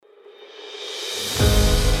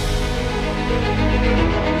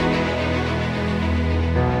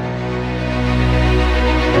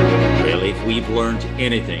we've learned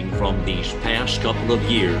anything from these past couple of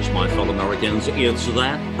years, my fellow Americans, it's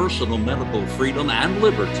that personal medical freedom and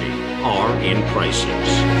liberty are in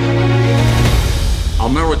crisis.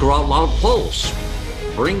 America Out Loud Pulse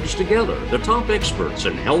brings together the top experts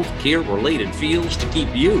in healthcare-related fields to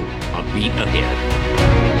keep you a beat ahead.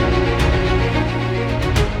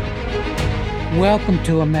 Welcome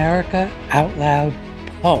to America Out Loud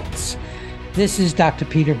Pulse. This is Dr.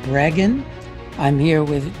 Peter Breggin. I'm here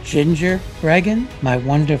with Ginger Breggin, my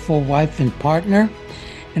wonderful wife and partner.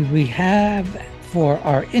 And we have for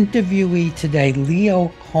our interviewee today, Leo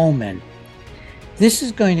Hohmann. This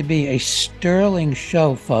is going to be a sterling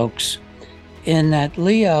show, folks, in that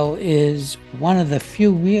Leo is one of the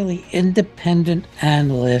few really independent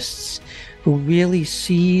analysts who really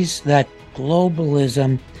sees that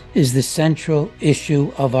globalism is the central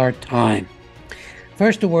issue of our time.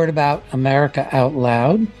 First, a word about America Out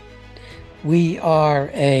Loud. We are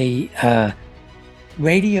a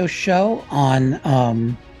radio show on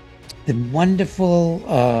the wonderful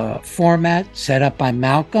format set up by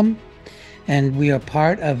Malcolm, and we are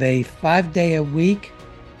part of a 5-day-a-week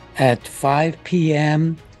at 5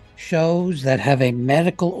 p.m. shows that have a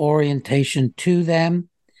medical orientation to them.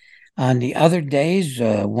 On the other days,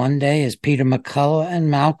 one day is Peter McCullough and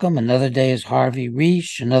Malcolm, another day is Harvey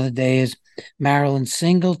Reish, another day is Marilyn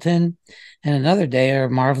Singleton, and another day are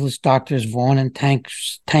marvelous doctors Vaughn and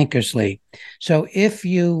Tankersley. So if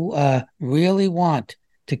you really want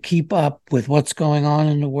to keep up with what's going on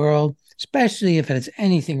in the world, especially if it has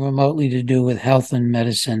anything remotely to do with health and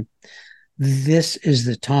medicine, this is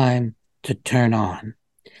the time to turn on.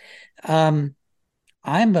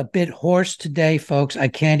 I'm a bit hoarse today, folks. I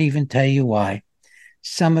can't even tell you why.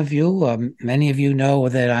 Some of you, many of you know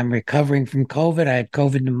that I'm recovering from COVID. I had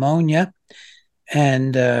COVID pneumonia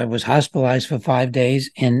and was hospitalized for 5 days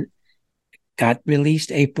and got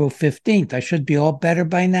released April 15th. I should be all better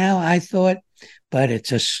by now, I thought, but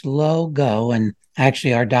it's a slow go. And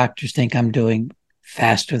actually, our doctors think I'm doing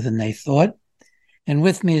faster than they thought. And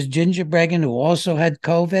with me is Ginger Breggin, who also had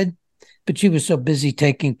COVID, but she was so busy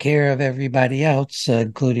taking care of everybody else,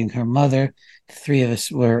 including her mother. The three of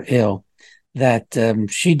us were ill, that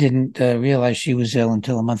she didn't realize she was ill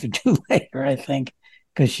until a month or two later, I think,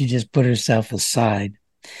 because she just put herself aside.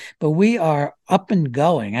 But we are up and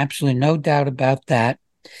going, absolutely no doubt about that.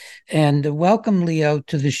 And welcome, Leo,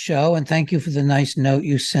 to the show, and thank you for the nice note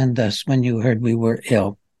you sent us when you heard we were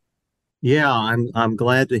ill. Yeah, I'm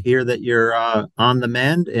glad to hear that you're on the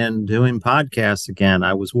mend and doing podcasts again.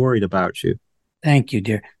 I was worried about you. Thank you,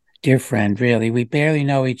 dear friend. Really, we barely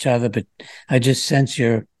know each other, but I just sense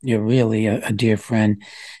you're really a dear friend.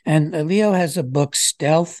 And Leo has a book,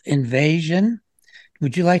 Stealth Invasion.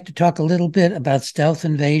 Would you like to talk a little bit about stealth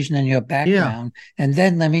invasion and your background? Yeah. And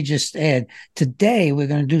then let me just add, today we're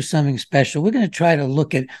going to do something special. We're going to try to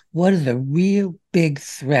look at what are the real big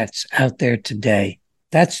threats out there today.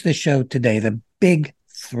 That's the show today, the big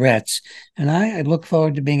threats. And I look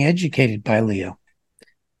forward to being educated by Leo.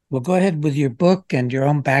 Well, go ahead with your book and your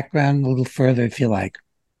own background a little further if you like.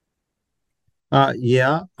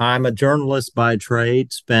 Yeah, I'm a journalist by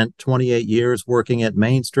trade, spent 28 years working at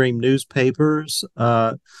mainstream newspapers,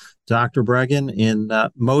 Dr.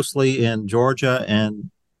 Breggin, mostly in Georgia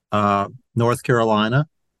and North Carolina,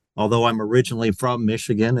 although I'm originally from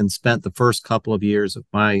Michigan and spent the first couple of years of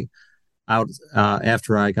my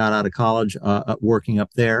after I got out of college, working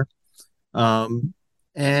up there, and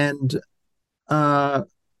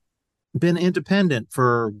been independent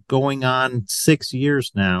for going on 6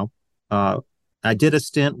 years now. I did a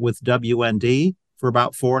stint with WND for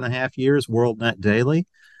about 4.5 years, WorldNet Daily,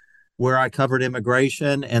 where I covered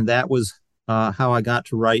immigration, and that was how I got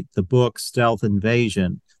to write the book Stealth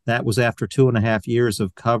Invasion. That was after 2.5 years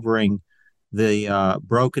of covering the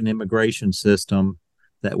broken immigration system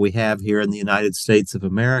that we have here in the United States of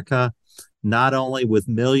America, not only with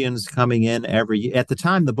millions coming in every year. At the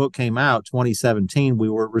time the book came out, 2017, we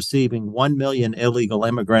were receiving 1 million illegal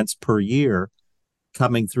immigrants per year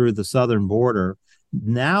coming through the southern border.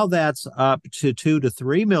 Now that's up to 2 to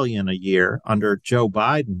 3 million a year under Joe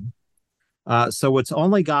Biden. So it's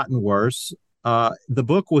only gotten worse. The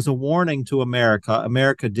book was a warning to America.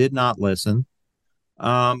 America did not listen.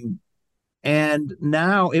 And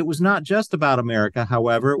now it was not just about America,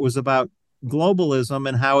 however, it was about globalism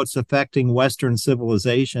and how it's affecting Western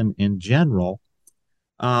civilization in general,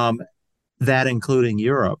 that including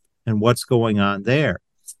Europe and what's going on there.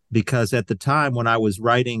 Because at the time when I was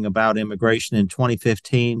writing about immigration in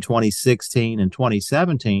 2015, 2016, and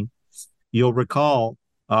 2017, you'll recall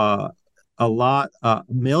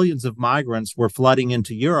millions of migrants were flooding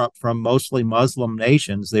into Europe from mostly Muslim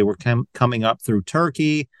nations. They were coming up through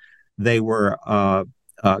Turkey. They were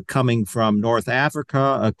coming from North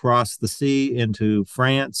Africa across the sea into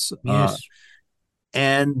France, Yes.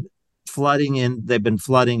 and flooding in. They've been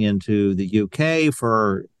flooding into the UK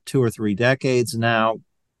for 2 or 3 decades now,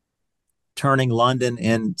 turning London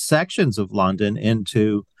and sections of London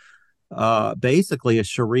into basically a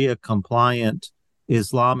Sharia compliant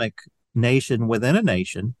Islamic nation within a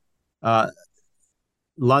nation. Uh,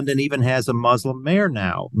 London even has a Muslim mayor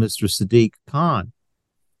now, Mr. Sadiq Khan.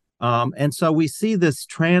 And so we see this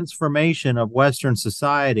transformation of Western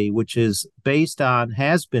society, which has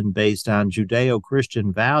been based on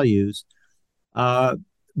Judeo-Christian values.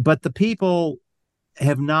 But the people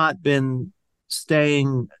have not been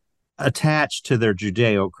staying attached to their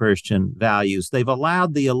Judeo-Christian values. They've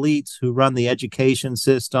allowed the elites who run the education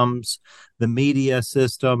systems, the media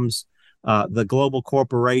systems, the global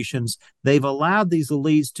corporations. They've allowed these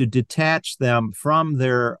elites to detach them from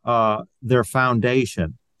their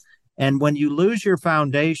foundation. And when you lose your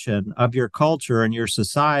foundation of your culture and your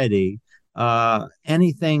society,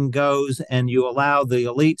 anything goes, and you allow the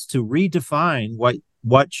elites to redefine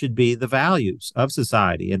what should be the values of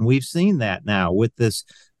society. And we've seen that now with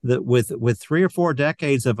with 3 or 4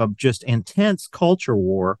 decades of just intense culture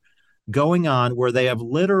war going on, where they have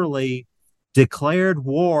literally declared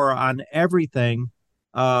war on everything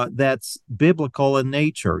that's biblical in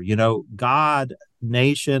nature. God,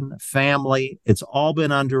 nation, family, it's all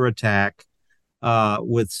been under attack.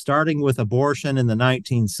 Starting with abortion in the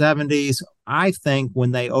 1970s, I think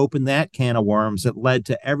when they opened that can of worms, it led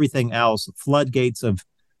to everything else, floodgates of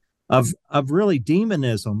really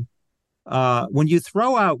demonism. When you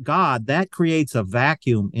throw out God, that creates a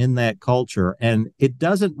vacuum in that culture, and it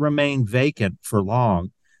doesn't remain vacant for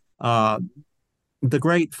long. The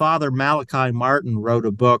great Father Malachi Martin wrote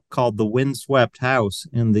a book called The Windswept House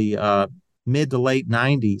in the mid to late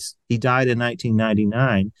 90s. He died in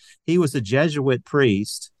 1999. He was a Jesuit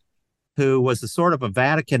priest who was a sort of a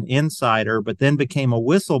Vatican insider, but then became a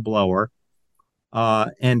whistleblower,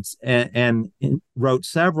 and wrote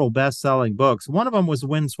several best-selling books. One of them was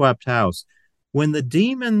Windswept House. When the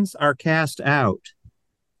demons are cast out,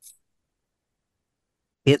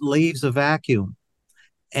 it leaves a vacuum.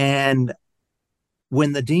 And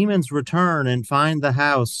when the demons return and find the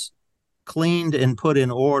house cleaned and put in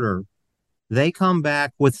order, they come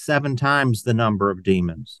back with 7 times the number of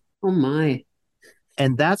demons. Oh, my.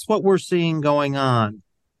 And that's what we're seeing going on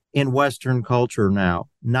in Western culture now,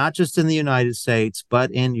 not just in the United States,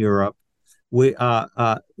 but in Europe.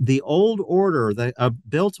 The old order that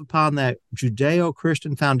built upon that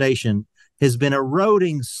Judeo-Christian foundation has been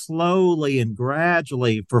eroding slowly and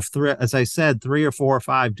gradually for, as I said, 3 or 4 or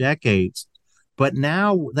 5 decades. But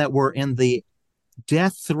now that we're in the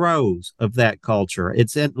death throes of that culture,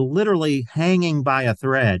 it's literally hanging by a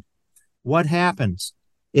thread. What happens?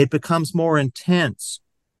 It becomes more intense,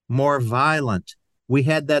 more violent. We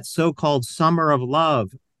had that so-called summer of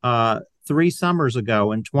love 3 summers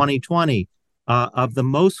ago in 2020 of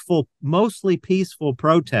the mostly peaceful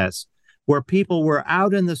protests, where people were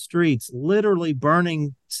out in the streets literally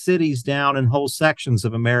burning cities down and whole sections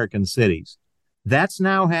of American cities. That's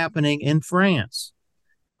now happening in France.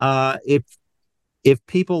 If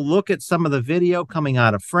people look at some of the video coming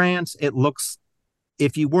out of France, it looks,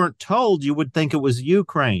 if you weren't told, you would think it was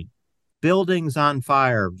Ukraine. Buildings on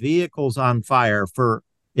fire, vehicles on fire for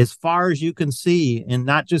as far as you can see in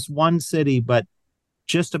not just one city, but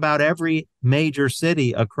just about every major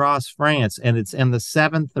city across France. And it's in the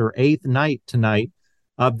 7th or 8th night tonight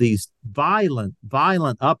of these violent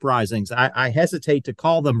uprisings. I hesitate to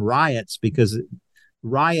call them riots, because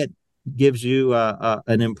riot gives you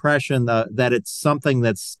an impression that it's something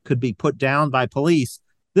that's could be put down by police.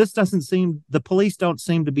 The police don't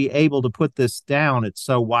seem to be able to put this down. It's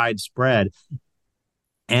so widespread.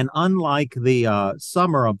 And unlike the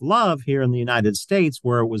Summer of Love here in the United States,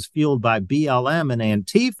 where it was fueled by BLM and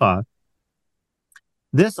Antifa,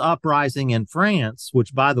 this uprising in France,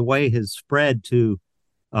 which, by the way, has spread to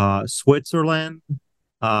Switzerland,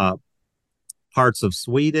 parts of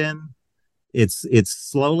Sweden, it's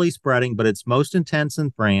slowly spreading, but it's most intense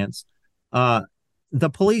in France. The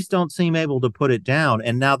police don't seem able to put it down.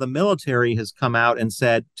 And now the military has come out and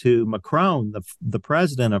said to Macron, the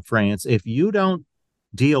president of France, if you don't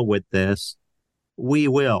deal with this, we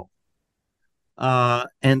will.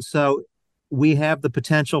 And so we have the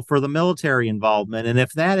potential for the military involvement. And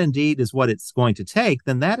if that indeed is what it's going to take,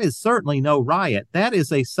 then that is certainly no riot. That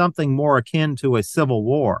is something more akin to a civil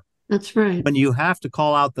war. That's right. When you have to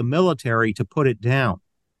call out the military to put it down.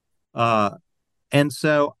 And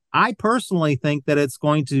so I personally think that it's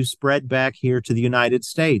going to spread back here to the United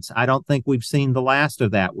States. I don't think we've seen the last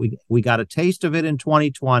of that. We got a taste of it in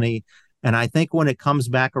 2020, and I think when it comes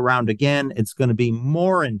back around again, it's going to be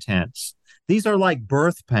more intense. These are like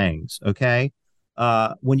birth pangs, okay?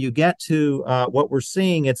 When you get to what we're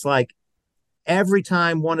seeing, it's like every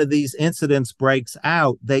time one of these incidents breaks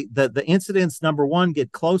out, the incidents, number one,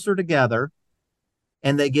 get closer together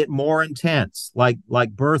and they get more intense, like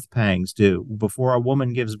birth pangs do before a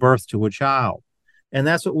woman gives birth to a child. And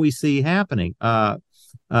that's what we see happening. It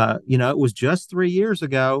was just 3 years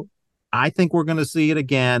ago. I think we're going to see it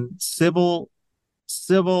again. Civil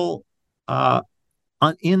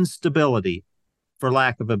instability, for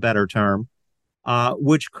lack of a better term,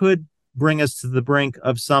 which could bring us to the brink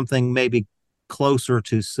of something maybe closer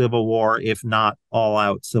to civil war, if not all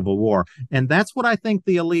out civil war. And that's what I think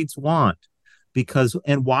the elites want.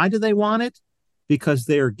 And why do they want it? Because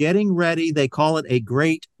they're getting ready. They call it a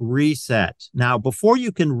great reset. Now, before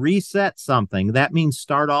you can reset something, that means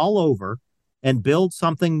start all over and build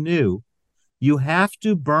something new. You have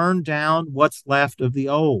to burn down what's left of the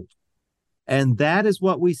old. And that is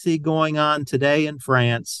what we see going on today in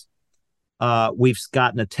France. We've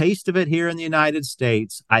gotten a taste of it here in the United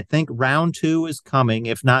States. I think round two is coming,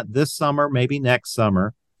 if not this summer, maybe next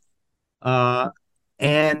summer.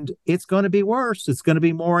 And it's going to be worse. It's going to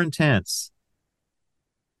be more intense.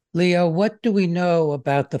 Leo, what do we know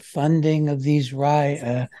about the funding of these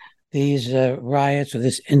riots or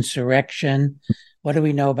this insurrection? What do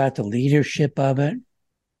we know about the leadership of it?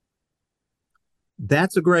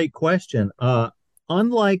 That's a great question.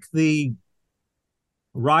 Unlike the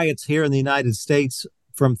riots here in the United States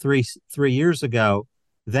from three years ago,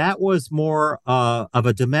 that was more of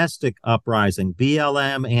a domestic uprising.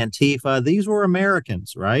 BLM, Antifa, these were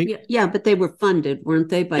Americans, right? Yeah, but they were funded, weren't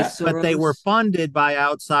they, by Soros? But they were funded by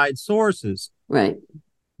outside sources. Right.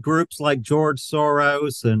 Groups like George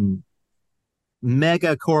Soros and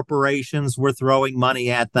mega corporations were throwing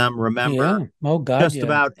money at them, remember? Yeah. Oh, God, Just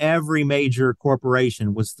about every major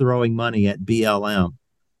corporation was throwing money at BLM.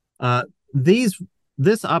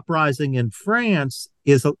 This uprising in France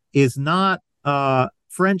is not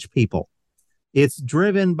French people. It's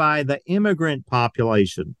driven by the immigrant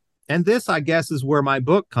population. And this, I guess, is where my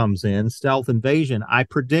book comes in, Stealth Invasion. I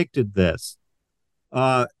predicted this.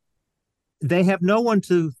 They have no one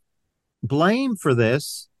to blame for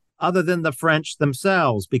this other than the French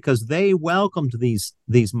themselves, because they welcomed these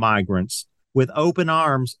migrants with open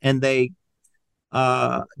arms, and they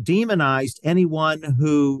demonized anyone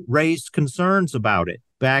who raised concerns about it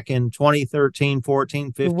back in 2013,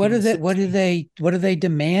 14, 15. What are they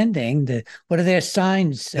demanding? What are their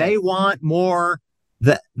signs say? They want more.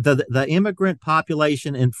 The immigrant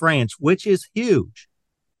population in France, which is huge,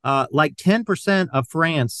 like 10% of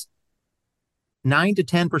France, 9 to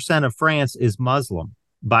 10% of France is Muslim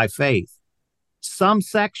by faith. Some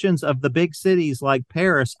sections of the big cities like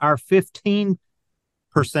Paris are 15%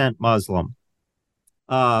 Muslim.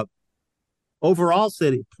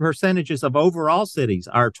 Percentages of overall cities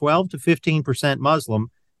are 12 to 15% Muslim.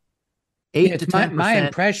 8 to 10%. My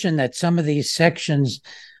impression that some of these sections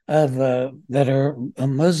of that are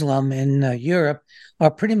Muslim in Europe are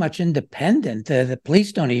pretty much independent. The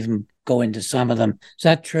police don't even go into some of them. Is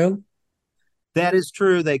that true? That is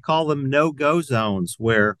true. They call them no-go zones,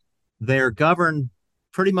 where they're governed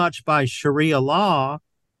pretty much by Sharia law.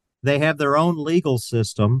 They have their own legal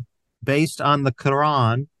system based on the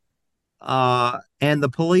Quran. And the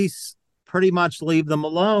police pretty much leave them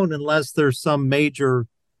alone unless there's some major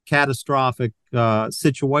catastrophic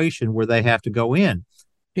situation where they have to go in.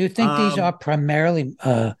 Do you think these are primarily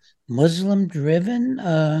Muslim driven?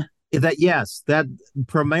 That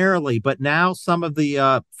primarily, but now some of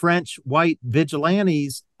the French white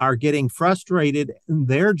vigilantes are getting frustrated, and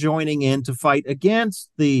they're joining in to fight against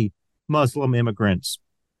the Muslim immigrants.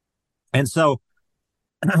 And so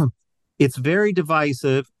it's very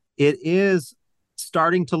divisive. It is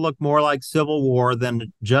starting to look more like civil war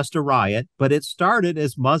than just a riot, but it started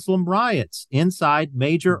as Muslim riots inside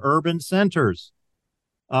major urban centers.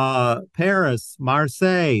 Paris,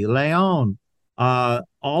 Marseille, Lyon,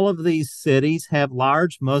 all of these cities have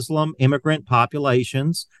large Muslim immigrant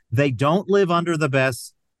populations. They don't live under the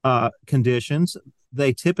best conditions.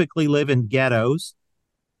 They typically live in ghettos.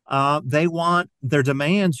 They want their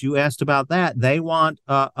demands. You asked about that. They want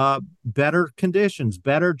better conditions,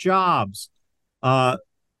 better jobs,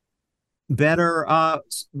 better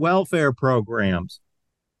welfare programs,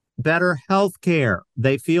 better health care.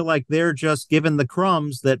 They feel like they're just given the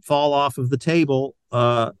crumbs that fall off of the table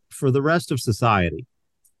for the rest of society.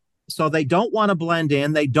 So they don't want to blend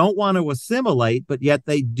in, they don't want to assimilate, but yet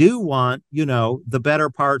they do want, the better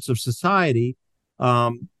parts of society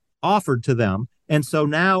offered to them. And so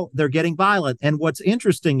now they're getting violent. And what's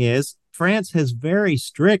interesting is France has very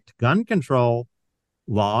strict gun control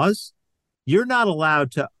laws. You're not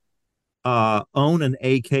allowed to own an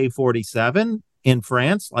AK-47 in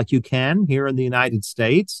France like you can here in the United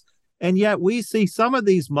States. And yet we see some of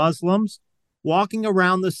these Muslims walking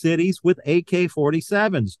around the cities with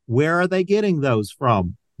AK-47s. Where are they getting those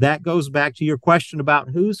from? That goes back to your question about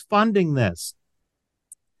who's funding this.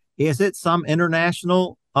 Is it some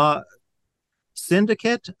international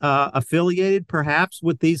syndicate affiliated perhaps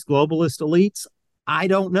with these globalist elites? I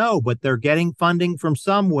don't know, but they're getting funding from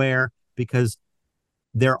somewhere because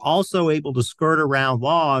they're also able to skirt around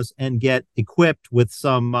laws and get equipped with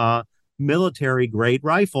some military grade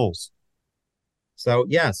rifles. So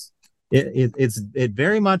yes, it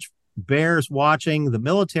very much bears watching. The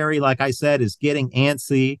military, like I said, is getting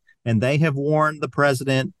antsy, and they have warned the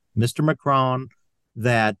president, Mr. Macron,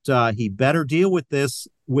 that he better deal with this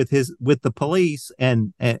with the police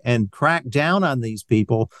and crack down on these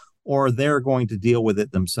people, or they're going to deal with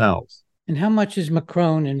it themselves. And how much is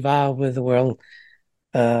Macron involved with the world?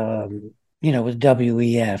 With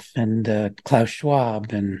WEF and Klaus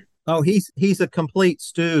Schwab and. Oh, he's a complete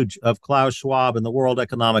stooge of Klaus Schwab and the World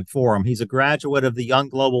Economic Forum. He's a graduate of the Young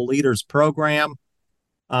Global Leaders program.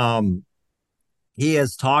 He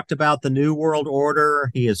has talked about the New World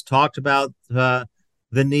Order. He has talked about the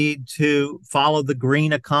need to follow the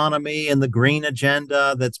green economy and the green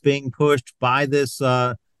agenda that's being pushed by this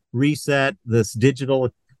reset, this digital.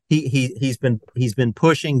 He's been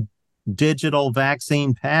pushing digital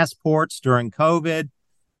vaccine passports during COVID.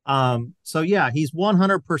 So yeah, he's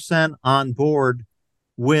 100% on board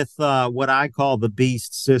with what I call the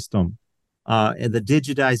beast system, and the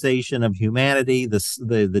digitization of humanity,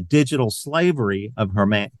 the digital slavery of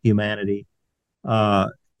humanity,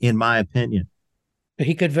 in my opinion. But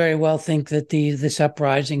he could very well think that this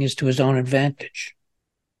uprising is to his own advantage.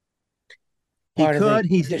 Part he could.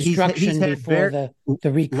 He's destruction before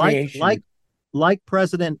the recreation. Like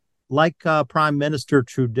Prime Minister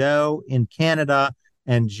Trudeau in Canada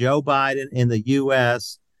and Joe Biden in the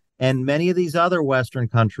U.S. and many of these other Western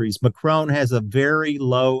countries, Macron has a very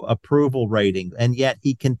low approval rating, and yet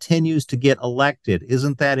he continues to get elected.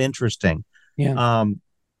 Isn't that interesting? Yeah.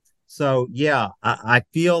 So, yeah, I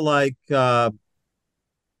feel like,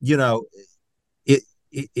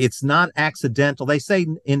 it's not accidental. They say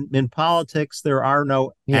in politics, there are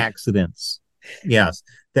no accidents. Yes,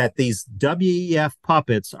 that these WEF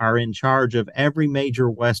puppets are in charge of every major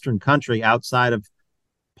Western country outside of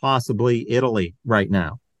possibly Italy right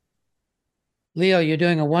now. Leo, you're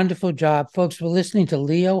doing a wonderful job. Folks, we're listening to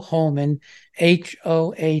Leo Hohmann,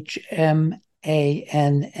 Hohmann,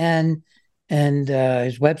 and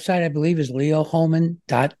his website, I believe, is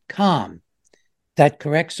leohohmann.com. That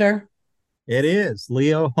correct, sir? It is.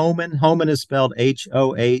 Leo Hohmann. Hohmann is spelled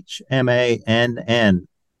Hohmann.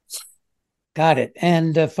 Got it.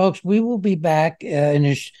 And folks, we will be back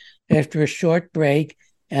after a short break.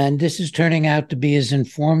 And this is turning out to be as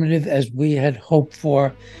informative as we had hoped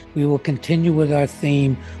for. We will continue with our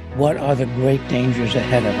theme, what are the great dangers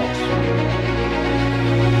ahead of us?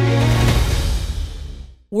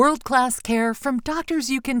 World-class care from doctors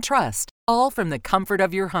you can trust, all from the comfort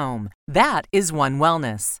of your home. That is One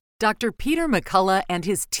Wellness. Dr. Peter McCullough and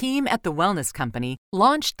his team at The Wellness Company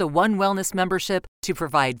launched the One Wellness membership to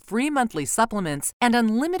provide free monthly supplements and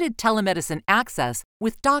unlimited telemedicine access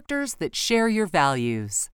with doctors that share your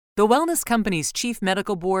values. The Wellness Company's Chief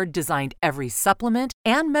Medical Board designed every supplement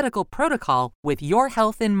and medical protocol with your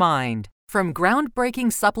health in mind. From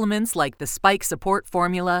groundbreaking supplements like the Spike Support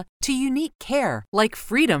Formula to unique care like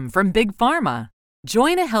Freedom from Big Pharma.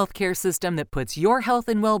 Join a healthcare system that puts your health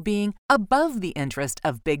and well-being above the interest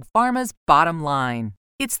of Big Pharma's bottom line.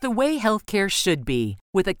 It's the way healthcare should be,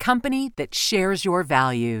 with a company that shares your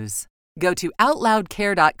values. Go to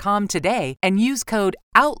OutLoudCare.com today and use code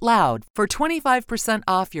OUTLOUD for 25%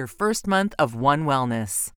 off your first month of One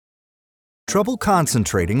Wellness. Trouble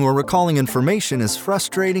concentrating or recalling information is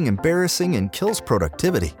frustrating, embarrassing, and kills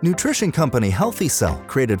productivity. Nutrition company Healthy Cell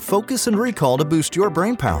created Focus and Recall to boost your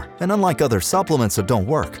brain power. And unlike other supplements that don't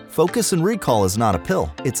work, Focus and Recall is not a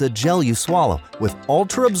pill. It's a gel you swallow with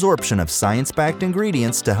ultra absorption of science-backed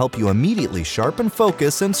ingredients to help you immediately sharpen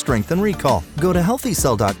focus and strengthen recall. Go to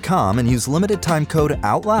healthycell.com and use limited time code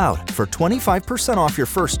OUTLOUD for 25% off your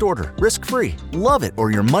first order. Risk-free. Love it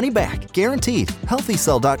or your money back. Guaranteed.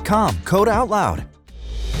 Healthycell.com. Code OUTLOUD.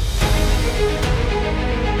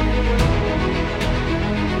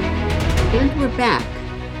 And we're back.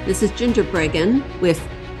 This is Ginger Breggin with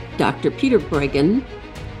Dr. Peter Breggin,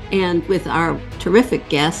 and with our terrific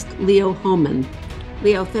guest, Leo Hohmann.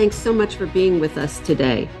 Leo, thanks so much for being with us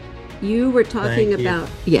today. You were talking about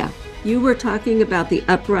the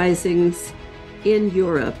uprisings in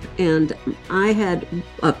Europe, and I had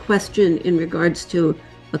a question in regards to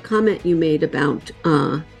a comment you made about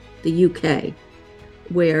the UK,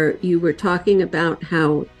 where you were talking about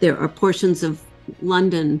how there are portions of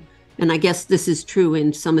London, and I guess this is true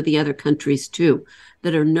in some of the other countries too,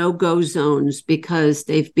 that are no-go zones because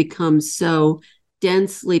they've become so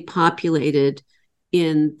densely populated,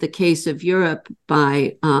 in the case of Europe,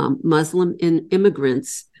 by Muslim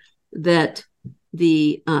immigrants, that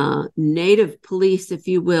the native police, if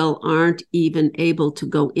you will, aren't even able to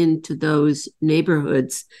go into those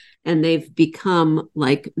neighborhoods. And they've become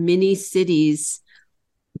like mini cities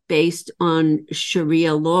based on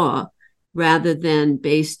Sharia law rather than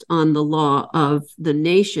based on the law of the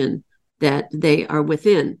nation that they are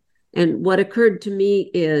within. And what occurred to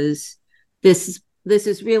me is this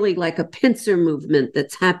is really like a pincer movement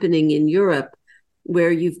that's happening in Europe,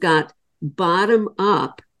 where you've got bottom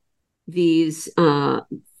up these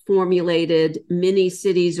formulated mini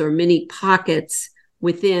cities or mini pockets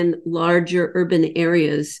within larger urban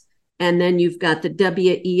areas. And then you've got the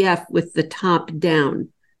WEF with the top down.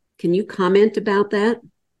 Can you comment about that?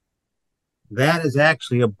 That is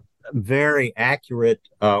actually a very accurate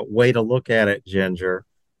way to look at it, Ginger.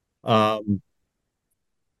 The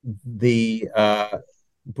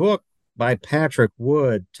book by Patrick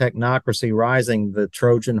Wood, Technocracy Rising, the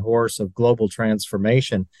Trojan Horse of Global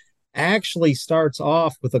Transformation, actually starts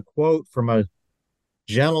off with a quote from a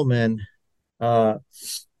gentleman who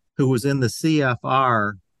was in the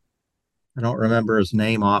CFR. I don't remember his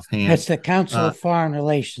name offhand. That's the Council of Foreign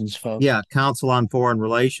Relations, folks. Yeah, Council on Foreign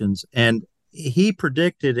Relations. And he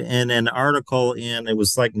predicted in an article it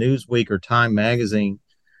was like Newsweek or Time magazine,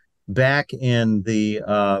 back in the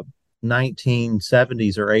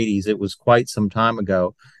 1970s or 80s, it was quite some time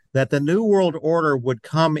ago, that the New World Order would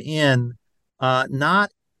come in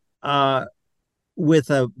not with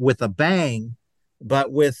a bang,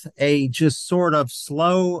 but with a just sort of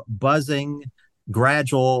slow, buzzing,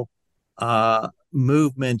 gradual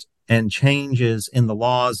movement and changes in the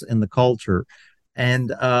laws and the culture.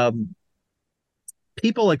 And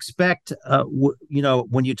people expect,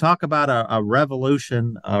 when you talk about a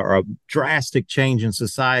revolution or a drastic change in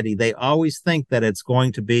society, they always think that it's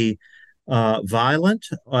going to be violent,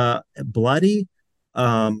 bloody,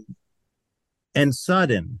 and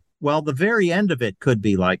sudden. Well, the very end of it could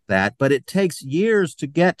be like that, but it takes years to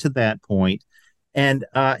get to that point. And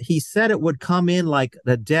he said it would come in like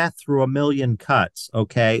the death through a million cuts,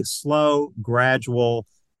 okay? Slow, gradual,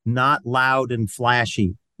 not loud and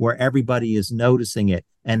flashy, where everybody is noticing it,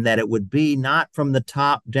 and that it would be not from the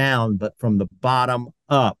top down, but from the bottom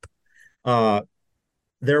up.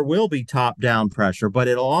 There will be top-down pressure, but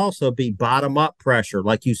it'll also be bottom-up pressure,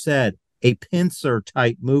 like you said, a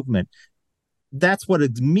pincer-type movement. That's what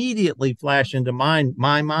immediately flashed into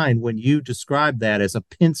my mind when you described that as a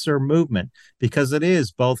pincer movement, because it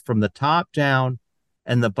is both from the top down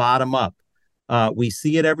and the bottom up. We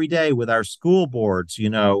see it every day with our school boards,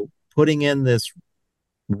 putting in this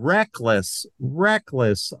reckless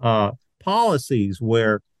policies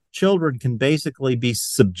where children can basically be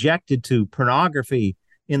subjected to pornography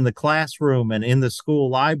in the classroom and in the school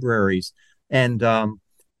libraries. And,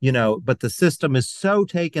 but the system is so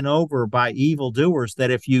taken over by evildoers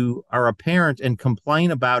that if you are a parent and complain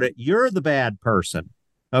about it, you're the bad person.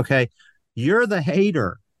 Okay. You're the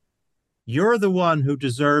hater. You're the one who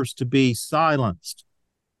deserves to be silenced.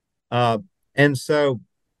 And so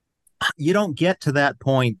you don't get to that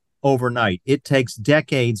point overnight. It takes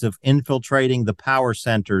decades of infiltrating the power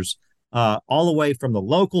centers, all the way from the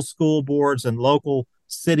local school boards and local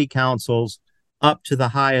city councils up to the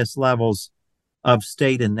highest levels of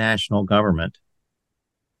state and national government.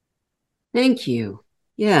 Thank you.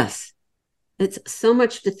 Yes, it's so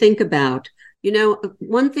much to think about.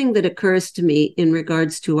 One thing that occurs to me in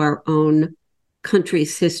regards to our own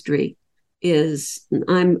country's history is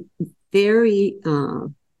I'm very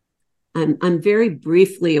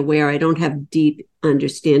briefly aware, I don't have deep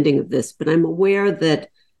understanding of this, but I'm aware that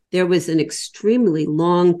there was an extremely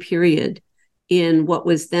long period in what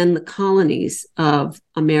was then the colonies of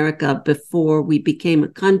America before we became a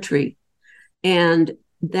country. And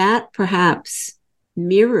that perhaps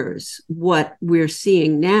mirrors what we're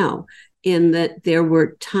seeing now, in that there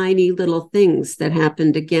were tiny little things that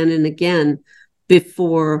happened again and again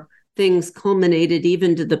before things culminated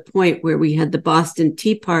even to the point where we had the Boston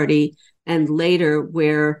Tea Party, and later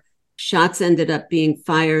where shots ended up being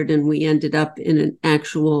fired and we ended up in an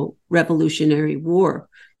actual revolutionary war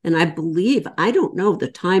And I don't know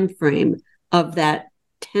the time frame of that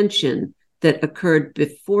tension that occurred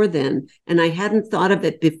before then. And I hadn't thought of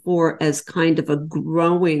it before as kind of a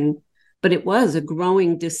growing, but it was a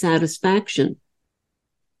growing dissatisfaction.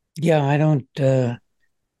 Yeah, I don't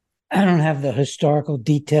have the historical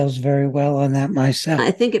details very well on that myself.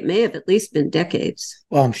 I think it may have at least been decades.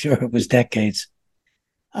 Well, I'm sure it was decades.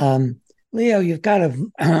 Leo, you've got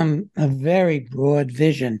a very broad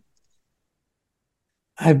vision.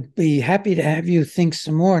 I'd be happy to have you think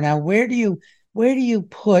some more. Now, where do you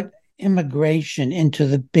put immigration into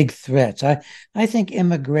the big threats? I think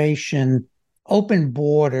immigration, open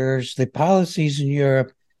borders, the policies in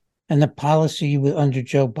Europe, and the policy under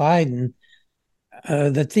Joe Biden,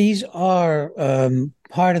 that these are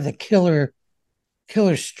part of the killer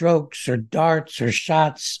strokes or darts or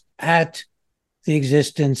shots at the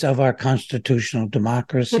existence of our constitutional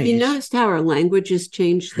democracies. Have you noticed how our language has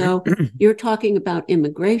changed, though? You're talking about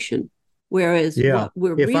immigration, whereas what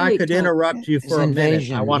we're if really I could interrupt you for a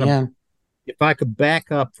minute, I want to. If I could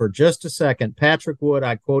back up for just a second, Patrick Wood,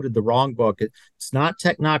 I quoted the wrong book. It's not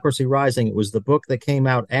Technocracy Rising. It was the book that came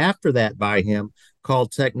out after that by him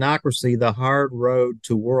called Technocracy, The Hard Road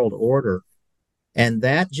to World Order. And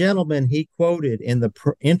that gentleman he quoted in the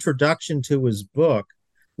introduction to his book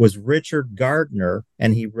was Richard Gardner,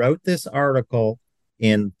 and he wrote this article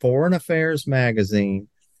in Foreign Affairs magazine.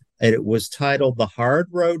 And it was titled The Hard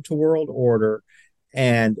Road to World Order.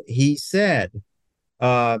 And he said,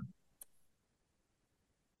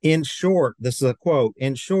 in short, this is a quote,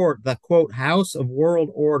 in short, the quote, house of world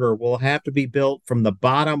order will have to be built from the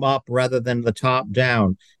bottom up rather than the top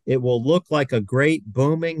down. It will look like a great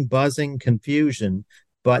booming, buzzing confusion,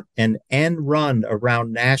 but an end run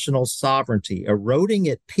around national sovereignty, eroding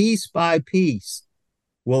it piece by piece,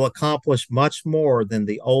 will accomplish much more than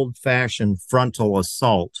the old-fashioned frontal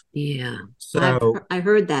assault. Yeah. So I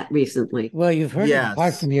heard that recently. Well, you've heard it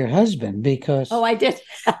apart from your husband because... Oh, I did.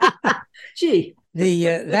 Gee.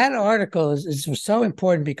 That article is so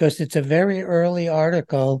important because it's a very early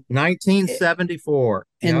article. 1974.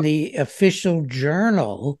 In the official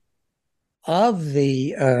journal of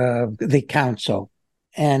the council.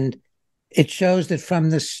 And it shows that from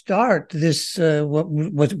the start, this what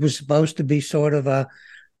was supposed to be sort of a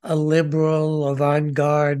liberal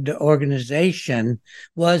avant-garde organization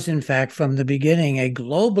was, in fact, from the beginning, a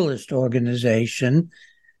globalist organization,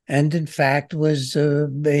 and in fact was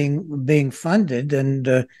being funded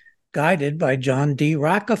and guided by John D.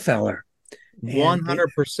 Rockefeller.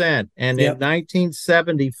 100%. And in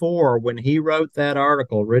 1974, when he wrote that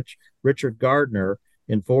article, Richard Gardner,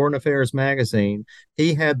 in Foreign Affairs magazine,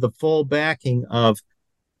 he had the full backing of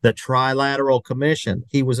the Trilateral Commission.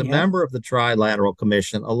 He was a member of the Trilateral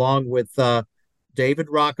Commission, along with David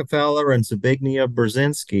Rockefeller and Zbigniew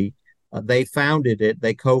Brzezinski. They founded it.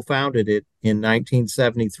 They co-founded it in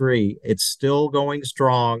 1973. It's still going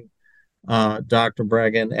strong, Dr.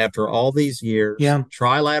 Breggin, after all these years.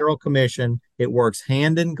 Trilateral Commission. It works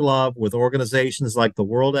hand in glove with organizations like the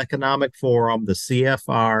World Economic Forum, the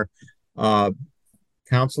CFR,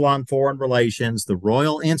 Council on Foreign Relations, the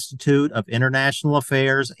Royal Institute of International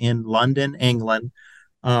Affairs in London, England.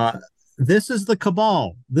 This is the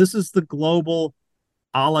cabal. This is the global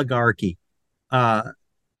oligarchy.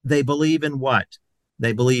 They believe in what?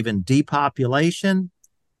 They believe in depopulation.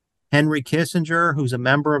 Henry Kissinger, who's a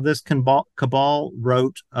member of this cabal,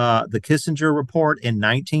 wrote the Kissinger Report in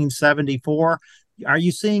 1974. Are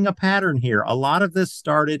you seeing a pattern here? A lot of this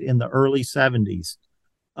started in the early 70s.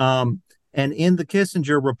 And in the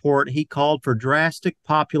Kissinger Report, he called for drastic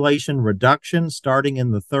population reduction starting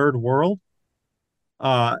in the third world,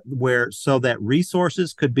 so that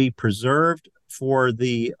resources could be preserved for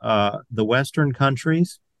the Western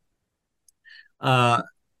countries. A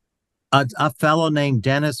fellow named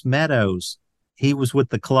Dennis Meadows, he was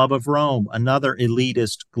with the Club of Rome, another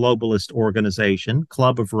elitist globalist organization,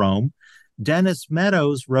 Club of Rome. Dennis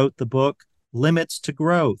Meadows wrote the book Limits to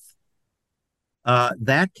Growth.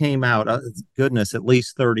 That came out, at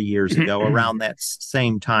least 30 years ago, around that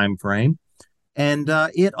same time frame. And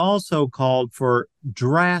it also called for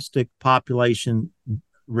drastic population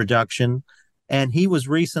reduction. And he was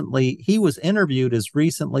interviewed as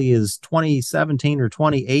recently as 2017 or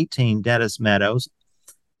 2018, Dennis Meadows,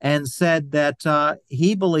 and said that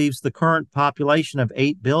he believes the current population of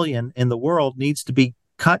 8 billion in the world needs to be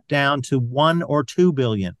cut down to 1 or 2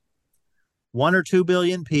 billion. 1 or 2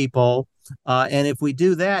 billion people. And if we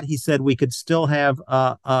do that, he said, we could still have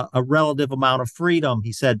a relative amount of freedom,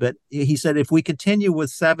 he said. But he said, if we continue with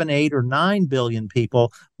 7, 8, or 9 billion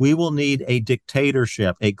people, we will need a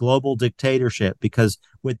dictatorship, a global dictatorship, because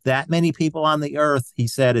with that many people on the earth, he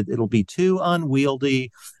said, it'll be too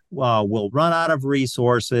unwieldy. We'll run out of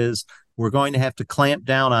resources. We're going to have to clamp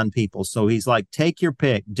down on people. So he's like, take your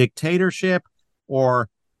pick, dictatorship or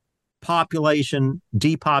drastic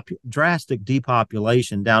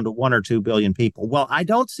depopulation down to 1 or 2 billion people. Well, I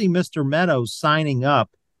don't see Mr. Meadows signing up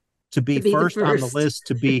to be first on the list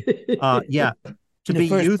to be, to be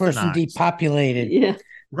first person euthanized. Depopulated. Yeah.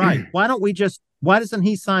 Right. Why doesn't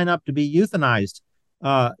he sign up to be euthanized?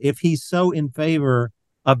 If he's so in favor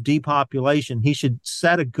of depopulation, he should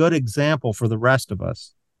set a good example for the rest of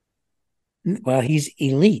us. Well, he's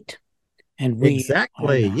elite. And we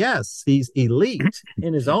exactly. Yes, he's elite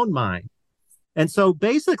in his own mind. And so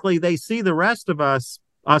basically they see the rest of us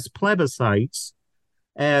plebiscites,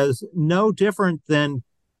 as no different than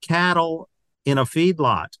cattle in a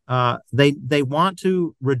feedlot. They want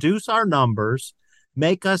to reduce our numbers,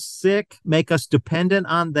 make us sick, make us dependent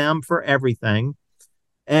on them for everything,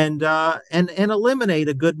 and eliminate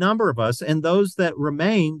a good number of us. And those that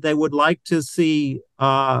remain, they would like to see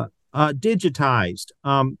digitized,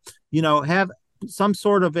 have some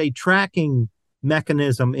sort of a tracking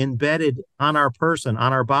mechanism embedded on our person,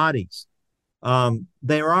 on our bodies.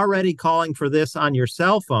 They are already calling for this on your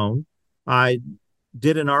cell phone. I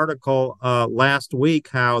did an article last week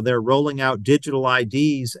how they're rolling out digital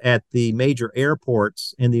IDs at the major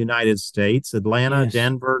airports in the United States, Atlanta, Yes.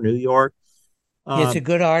 Denver, New York. It's a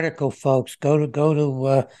good article, folks. Go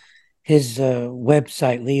to his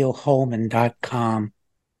website, leohohmann.com.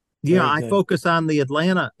 Yeah, I focus on the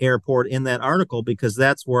Atlanta airport in that article because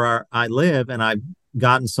that's where I live, and I've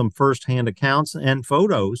gotten some firsthand accounts and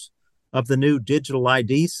photos of the new digital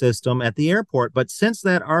ID system at the airport. But since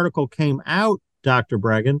that article came out, Dr.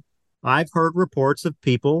 Breggin, I've heard reports of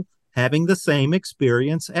people having the same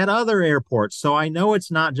experience at other airports. So I know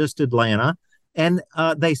it's not just Atlanta. And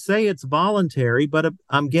they say it's voluntary, but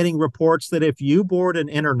I'm getting reports that if you board an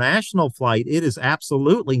international flight, it is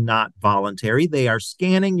absolutely not voluntary. They are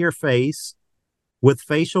scanning your face with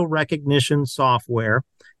facial recognition software,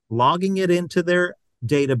 logging it into their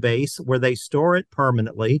database where they store it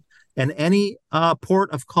permanently. And any port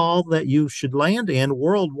of call that you should land in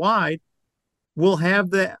worldwide will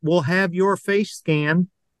have your face scan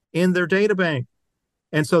in their databank.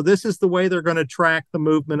 And so this is the way they're going to track the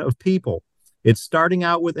movement of people. It's starting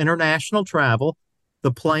out with international travel.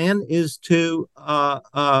 The plan is to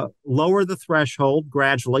lower the threshold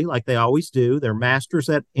gradually, like they always do. They're masters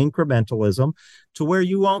at incrementalism, to where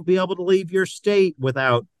you won't be able to leave your state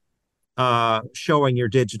without showing your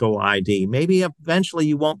digital ID. Maybe eventually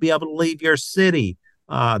you won't be able to leave your city.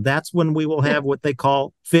 That's when we will have what they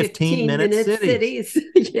call 15-minute cities.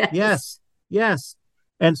 Yes.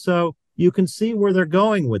 And so you can see where they're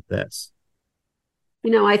going with this.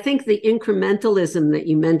 I think the incrementalism that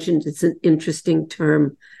you mentioned is an interesting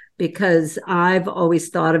term, because I've always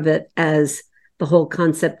thought of it as the whole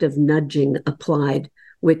concept of nudging applied,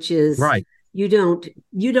 which is right. You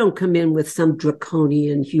don't come in with some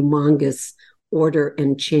draconian, humongous order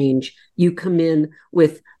and change. You come in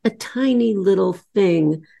with a tiny little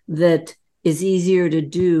thing that is easier to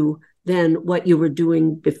do than what you were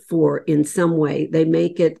doing before in some way. They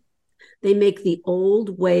make the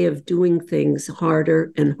old way of doing things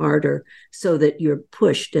harder and harder so that you're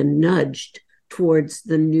pushed and nudged towards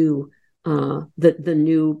the new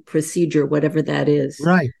new procedure, whatever that is.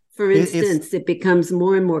 Right. For instance, it becomes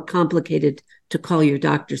more and more complicated to call your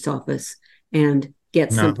doctor's office and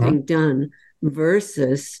get something done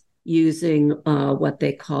versus using what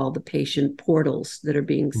they call the patient portals that are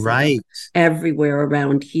being set up everywhere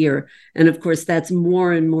around here. And of course, that's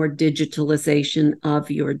more and more digitalization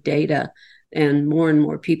of your data, and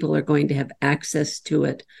more people are going to have access to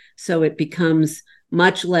it. So it becomes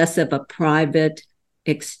much less of a private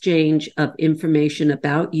exchange of information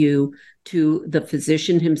about you to the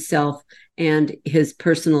physician himself and his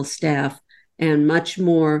personal staff, and much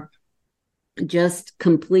more just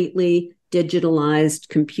completely digitalized,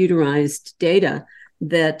 computerized data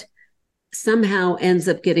that somehow ends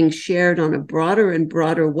up getting shared on a broader and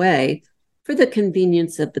broader way for the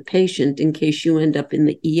convenience of the patient in case you end up in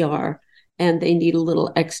the ER and they need a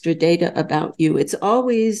little extra data about you. It's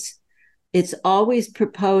always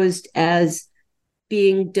proposed as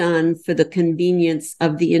being done for the convenience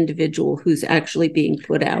of the individual who's actually being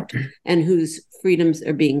put out and whose freedoms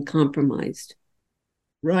are being compromised.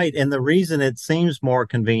 Right. And the reason it seems more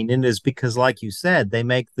convenient is because, like you said, they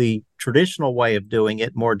make the traditional way of doing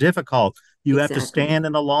it more difficult. You have to stand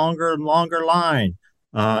in a longer and longer line.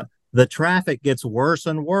 The traffic gets worse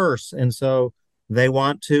and worse. And so they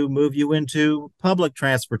want to move you into public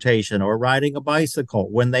transportation or riding a bicycle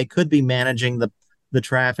when they could be managing the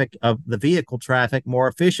traffic of the vehicle traffic more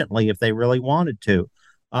efficiently if they really wanted to.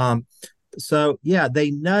 So yeah, they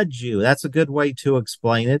nudge you. That's a good way to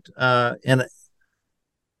explain it. And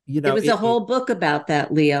you know, there was a whole book about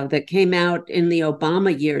that, Leo, that came out in the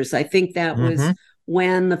Obama years. I think that was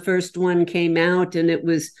when the first one came out, and it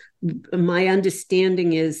was, my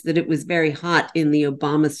understanding is that it was very hot in the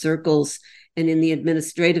Obama circles and in the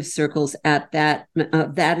administrative circles at that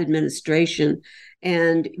administration.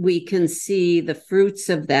 And we can see the fruits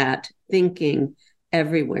of that thinking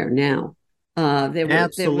everywhere now.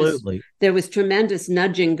 Absolutely. There was tremendous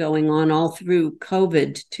nudging going on all through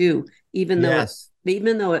COVID too, even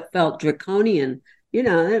though it felt draconian. You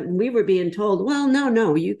know, we were being told, well,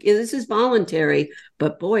 no, this is voluntary,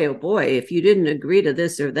 but boy, oh boy, if you didn't agree to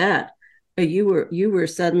this or that, you were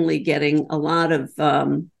suddenly getting a lot of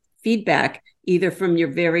feedback, either from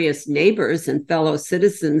your various neighbors and fellow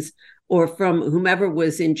citizens, or from whomever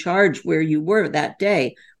was in charge where you were that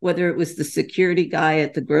day, whether it was the security guy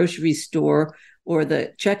at the grocery store or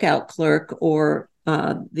the checkout clerk or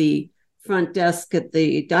the front desk at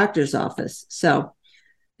the doctor's office. So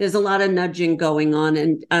there's a lot of nudging going on.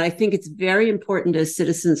 And I think it's very important as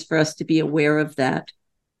citizens for us to be aware of that.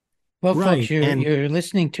 Well, folks, you're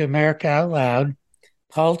listening to America Out Loud,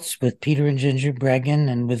 Pulse with Peter and Ginger Breggin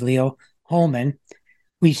and with Leo Hohmann.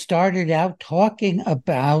 We started out talking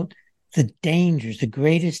about the dangers, the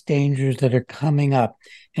greatest dangers that are coming up.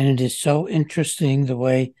 And it is so interesting the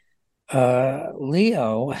way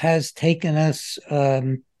Leo has taken us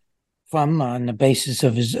from, on the basis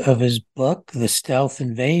of his book, The Stealth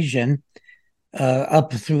Invasion,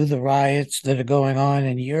 up through the riots that are going on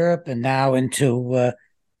in Europe and now into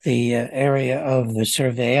the area of the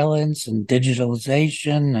surveillance and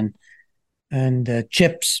digitalization and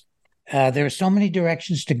chips. There are so many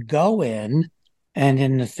directions to go in. And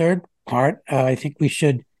in the third part, I think we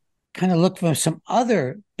should kind of look for some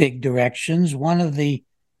other big directions. One of the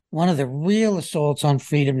real assaults on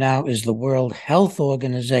freedom now is the World Health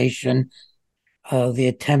Organization, the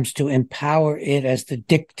attempts to empower it as the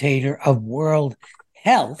dictator of world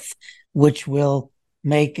health, which will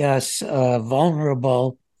make us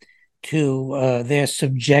vulnerable to their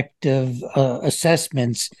subjective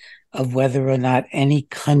assessments of whether or not any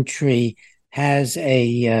country has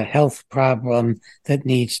a health problem that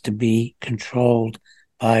needs to be controlled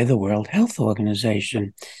by the World Health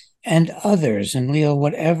Organization and others. And Leo,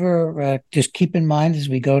 whatever, just keep in mind as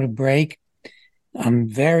we go to break, I'm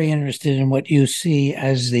very interested in what you see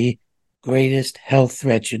as the greatest health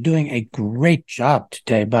threats. You're doing a great job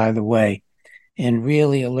today, by the way, in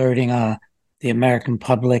really alerting the American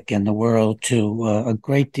public and the world to a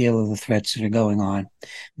great deal of the threats that are going on.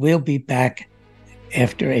 We'll be back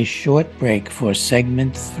after a short break for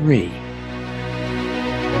segment 3.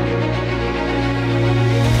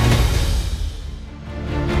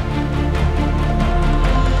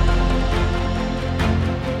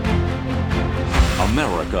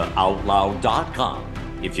 AmericaOutloud.com.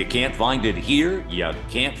 If you can't find it here, you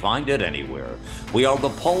can't find it anywhere. We are the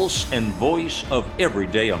pulse and voice of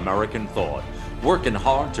everyday American thought, working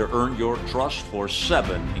hard to earn your trust for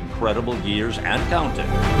 7 incredible years and counting.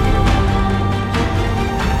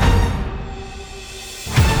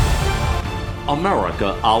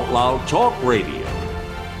 America Out Loud Talk Radio.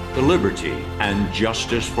 Liberty and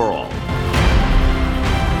justice for all.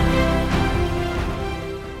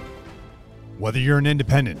 Whether you're an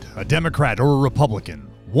independent, a Democrat, or a Republican,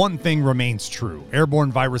 one thing remains true. Airborne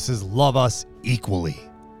viruses love us equally.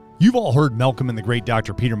 You've all heard Malcolm and the great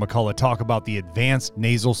Dr. Peter McCullough talk about the advanced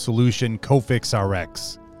nasal solution Cofix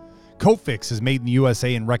RX. Cofix is made in the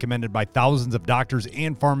USA and recommended by thousands of doctors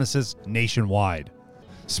and pharmacists nationwide.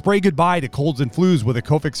 Spray goodbye to colds and flus with a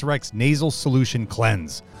Cofix RX nasal solution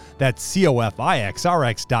cleanse. That's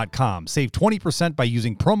COFIXRX.com. Save 20% by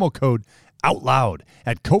using promo code OUTLOUD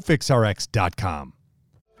at CofixRx.com.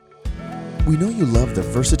 We know you love the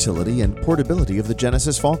versatility and portability of the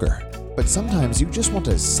Genesis Fogger, but sometimes you just want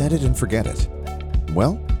to set it and forget it.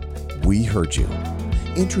 Well, we heard you.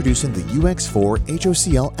 Introducing the UX4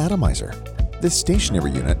 HOCL Atomizer. This stationary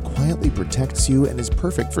unit quietly protects you and is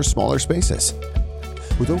perfect for smaller spaces.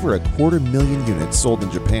 With over 250,000 units sold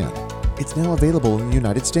in Japan, it's now available in the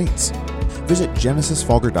United States. Visit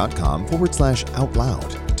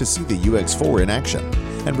genesisfogger.com/outloud to see the UX4 in action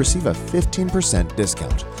and receive a 15%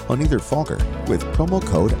 discount on either Fogger with promo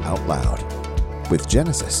code OUTLOUD. With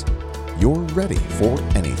Genesis, you're ready for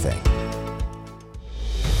anything.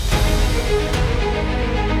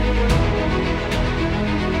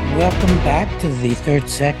 welcome back to the third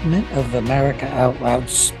segment of America Out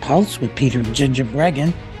Loud's Pulse with Peter and Ginger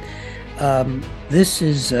Breggin. This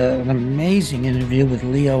is an amazing interview with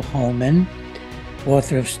Leo Hohmann,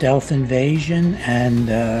 author of Stealth Invasion, and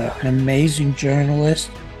an amazing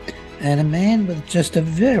journalist, and a man with just a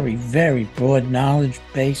very, very broad knowledge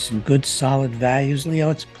base and good, solid values.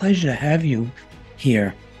 Leo, it's a pleasure to have you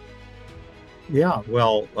here. Yeah,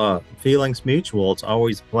 well, feelings mutual. It's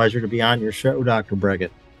always a pleasure to be on your show, Dr.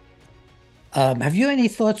 Breggin. Have you any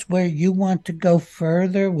thoughts where you want to go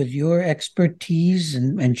further with your expertise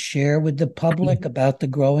and share with the public about the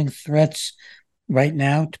growing threats right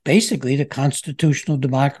now to constitutional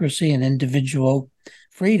democracy and individual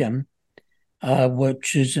freedom,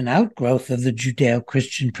 which is an outgrowth of the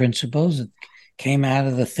Judeo-Christian principles that came out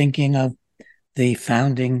of the thinking of the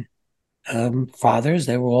founding fathers?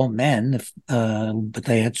 They were all men, but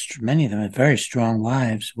they had many of them had very strong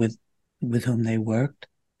wives with whom they worked.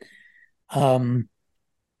 And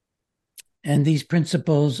these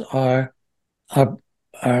principles are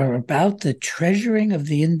about the treasuring of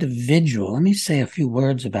the individual. Let me say a few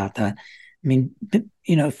words about that. I mean,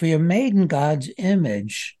 if you're made in God's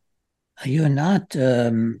image, you're not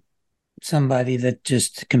somebody that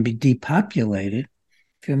just can be depopulated.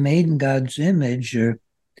 If you're made in God's image,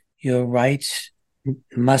 your rights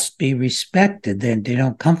must be respected. They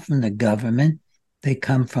don't come from the government. They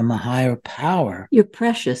come from a higher power. You're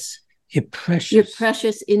precious. You're precious. You're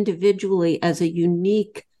precious individually as a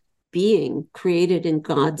unique being created in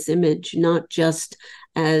God's image, not just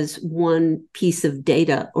as one piece of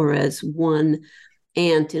data or as one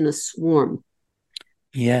ant in a swarm.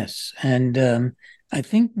 Yes. And I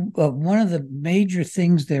think one of the major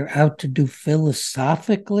things they're out to do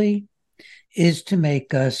philosophically is to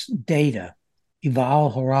make us data.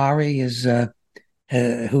 Yuval Harari is,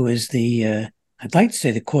 who is the... I'd like to say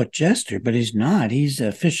the court jester, but he's not. He's the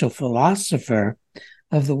official philosopher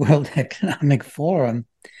of the World Economic Forum,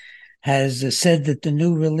 has said that the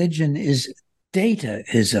new religion is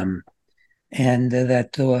dataism, and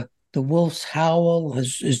that the wolf's howl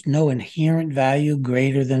has no inherent value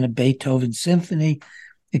greater than a Beethoven symphony,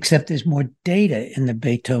 except there's more data in the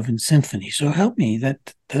Beethoven symphony. So help me,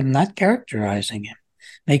 that I'm not characterizing him,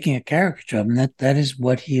 making a caricature of him. That is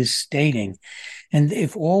what he is stating. And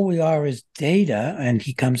if all we are is data, and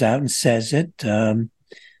he comes out and says it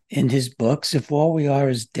in his books, if all we are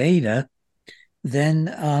is data,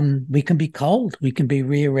 then we can be cold, we can be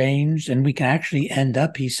rearranged, and we can actually end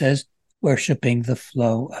up, he says, worshiping the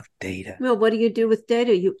flow of data. Well, what do you do with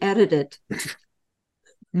data? You edit it.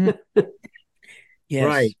 Yes.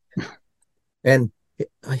 Right. And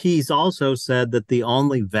he's also said that the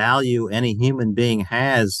only value any human being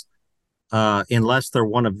has, unless they're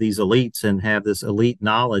one of these elites and have this elite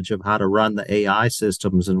knowledge of how to run the AI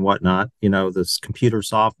systems and whatnot, this computer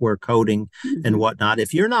software coding and whatnot.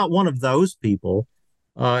 If you're not one of those people,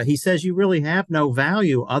 he says you really have no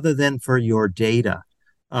value other than for your data.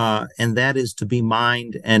 And that is to be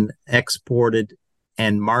mined and exported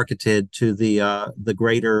and marketed to the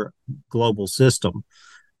greater global system,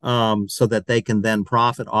 so that they can then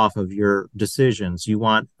profit off of your decisions. You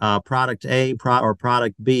want product A or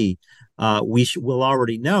product B. We'll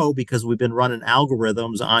already know because we've been running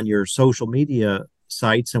algorithms on your social media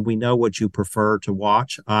sites, and we know what you prefer to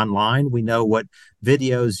watch online. We know what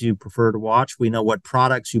videos you prefer to watch. We know what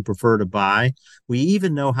products you prefer to buy. We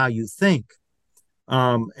even know how you think.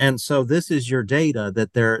 And so this is your data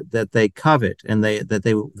that they covet and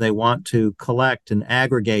they want to collect and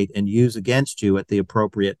aggregate and use against you at the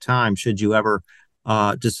appropriate time, should you ever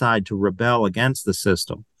decide to rebel against the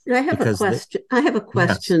system. I have a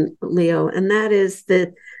question, Yes. Leo, and that is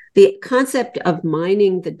the concept of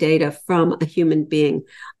mining the data from a human being.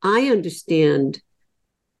 I understand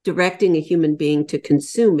directing a human being to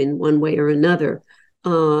consume in one way or another,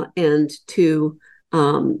 and to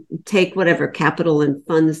take whatever capital and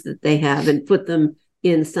funds that they have and put them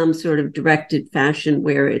in some sort of directed fashion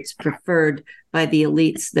where it's preferred by the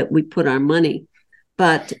elites that we put our money.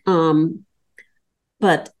 But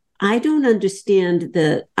I don't understand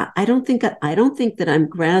I don't think that I'm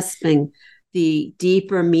grasping the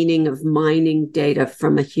deeper meaning of mining data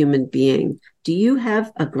from a human being. Do you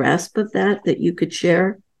have a grasp of that you could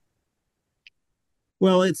share?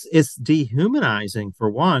 Well, it's dehumanizing, for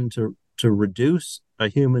one, to reduce a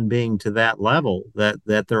human being to that level,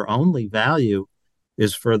 that their only value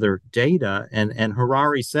is for their data. And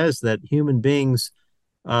Harari says that human beings,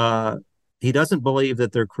 he doesn't believe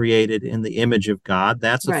that they're created in the image of God.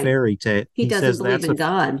 That's a fairy tale. He doesn't believe in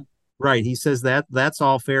God. Right. He says that's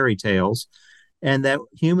all fairy tales, and that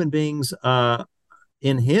human beings,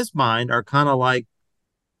 in his mind, are kind of like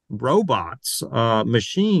robots,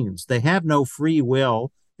 machines. They have no free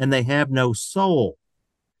will and they have no soul.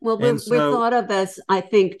 Well, we're thought of as, I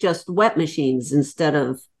think, just wet machines instead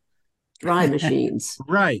of dry machines.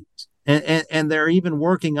 Right. And they're even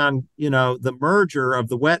working on, the merger of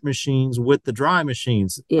the wet machines with the dry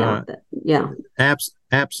machines. Yeah.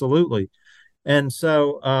 Absolutely. And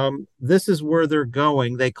so this is where they're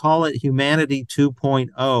going. They call it Humanity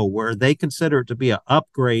 2.0, where they consider it to be an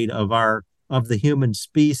upgrade of the human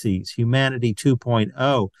species, Humanity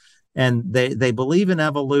 2.0. And they believe in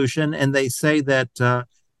evolution, and they say that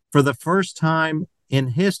for the first time in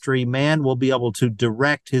history, man will be able to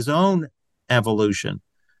direct his own evolution.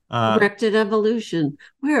 Directed evolution.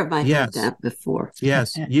 Where have I heard that before?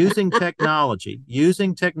 Yes, using technology.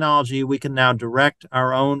 Using technology, we can now direct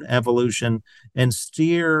our own evolution and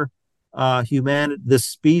steer the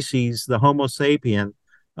species, the Homo sapien.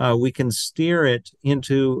 We can steer it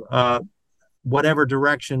into whatever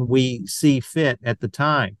direction we see fit at the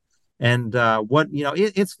time. And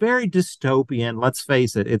it's very dystopian. Let's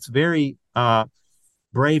face it. It's very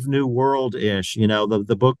Brave New World-ish,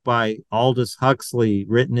 the book by Aldous Huxley,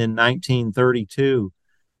 written in 1932.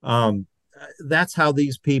 That's how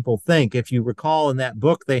these people think. If you recall, in that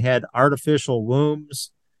book, they had artificial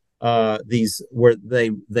wombs, these where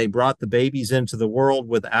they brought the babies into the world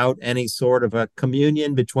without any sort of a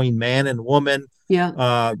communion between man and woman.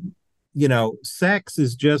 Yeah. Sex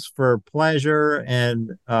is just for pleasure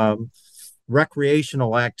and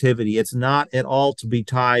recreational activity. It's not at all to be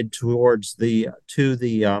tied towards the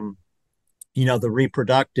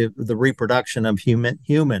reproduction of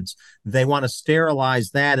humans. They want to sterilize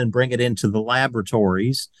that and bring it into the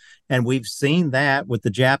laboratories. And we've seen that with the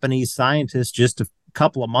Japanese scientists. Just a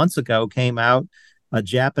couple of months ago came out, a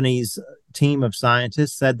Japanese team of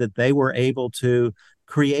scientists said that they were able to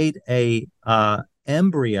create a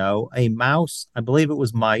embryo, a mouse, I believe it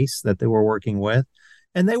was mice that they were working with,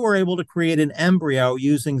 and they were able to create an embryo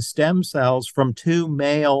using stem cells from 2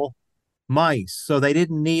 male mice. So they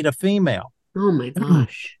didn't need a female. Oh my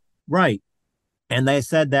gosh. Right. And they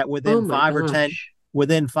said that within 5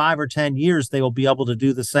 or 10 years, they will be able to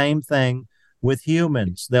do the same thing with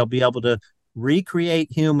humans. They'll be able to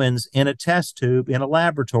recreate humans in a test tube in a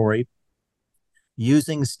laboratory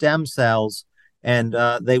using stem cells, and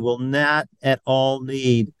they will not at all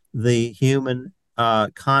need the human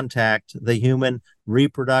contact, the human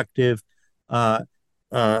reproductive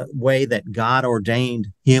way that God ordained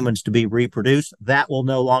humans to be reproduced. That will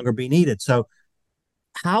no longer be needed. So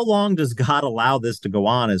how long does God allow this to go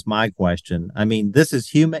on is my question. I mean, this is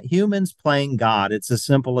humans playing God. It's as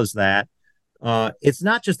simple as that. It's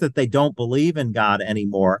not just that they don't believe in God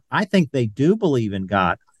anymore. I think they do believe in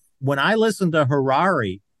God. When I listen to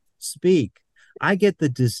Harari speak, I get the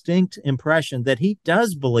distinct impression that he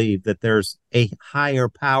does believe that there's a higher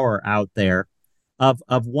power out there of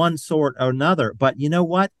one sort or another. But you know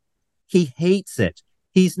what? He hates it.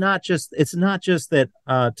 It's not just that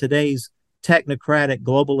today's technocratic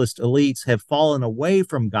globalist elites have fallen away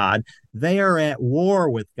from God. They are at war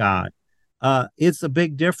with God. It's a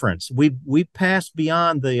big difference. We've passed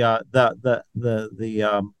beyond the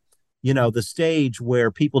stage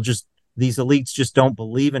where these elites just don't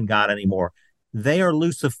believe in God anymore. They are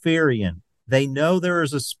Luciferian. They know there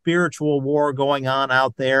is a spiritual war going on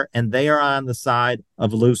out there, and they are on the side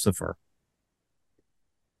of Lucifer.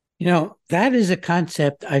 That is a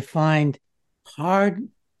concept I find hard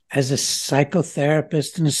as a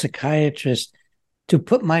psychotherapist and a psychiatrist to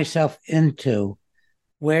put myself into,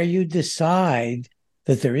 where you decide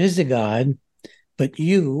that there is a God, but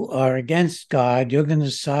you are against God. You're going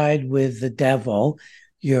to side with the devil.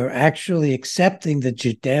 You're actually accepting the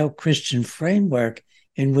Judeo-Christian framework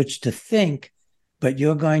in which to think, but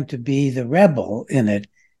you're going to be the rebel in it.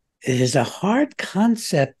 It is a hard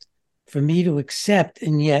concept for me to accept,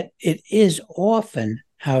 and yet it is often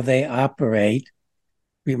how they operate,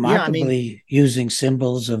 remarkably using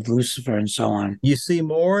symbols of Lucifer and so on. You see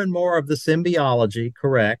more and more of the symbiology,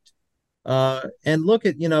 correct? And look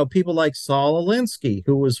at, people like Saul Alinsky,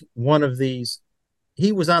 who was one of these.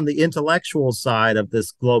 He was on the intellectual side of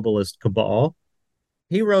this globalist cabal.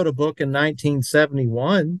 He wrote a book in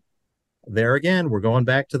 1971. There again, we're going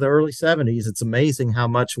back to the early 70s. It's amazing how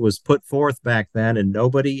much was put forth back then, and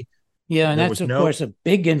nobody. Yeah, and that's, of course, a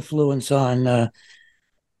big influence on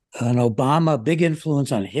Obama, big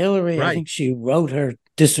influence on Hillary. Right. I think she wrote her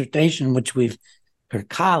dissertation, her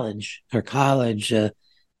college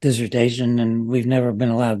dissertation, and we've never been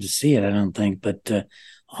allowed to see it, I don't think, but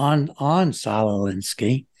on Saul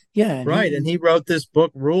Alinsky. Yeah. Right. And he wrote this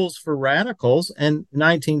book, Rules for Radicals, in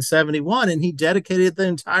 1971, and he dedicated the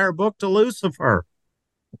entire book to Lucifer.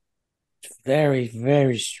 very,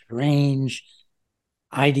 very strange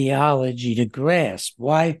ideology to grasp.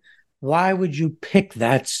 Why would you pick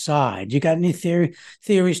that side? You got any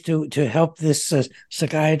theories to help this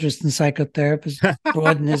psychiatrist and psychotherapist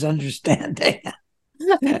broaden his understanding?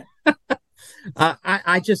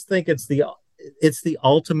 I just think it's the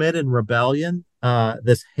ultimate in rebellion.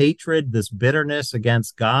 This hatred, this bitterness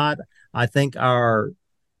against God. I think our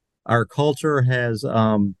culture has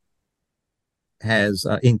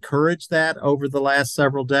encouraged that over the last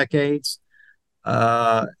several decades.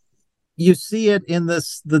 You see it in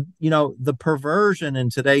the perversion in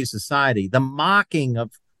today's society, the mocking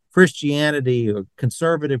of Christianity or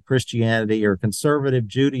conservative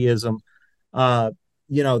Judaism.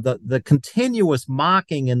 The continuous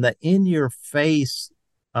mocking and the in your face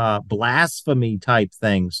blasphemy type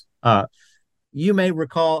things. You may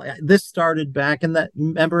recall this started back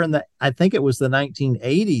I think it was the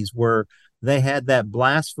 1980s, where they had that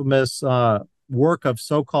blasphemous work of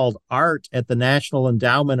so-called art at the National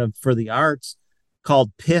Endowment for the Arts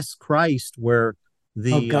called Piss Christ, where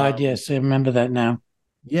oh God, yes, I remember that now.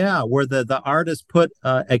 Yeah, where the artist put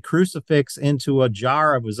a crucifix into a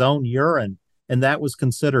jar of his own urine, and that was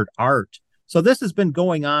considered art. So this has been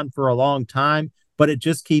going on for a long time, but it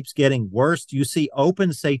just keeps getting worse. You see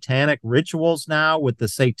open satanic rituals now with the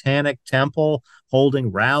Satanic Temple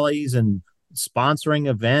holding rallies and sponsoring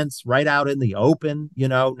events right out in the open,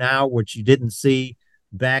 now, which you didn't see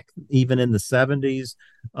back even in the 70s.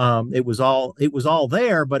 It was all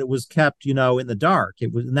there, but it was kept, in the dark.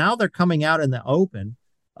 Now they're coming out in the open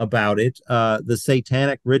about it. The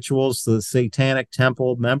satanic rituals, the Satanic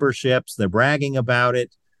Temple memberships, they're bragging about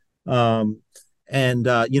it. And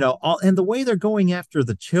the way they're going after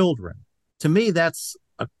the children, to me, that's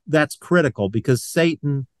critical, because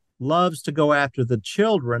Satan loves to go after the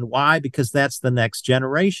children. Why? Because that's the next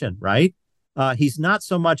generation, right? He's not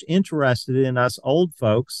so much interested in us old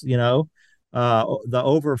folks, the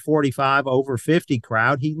over 45, over 50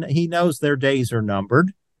 crowd. He knows their days are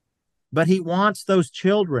numbered, but he wants those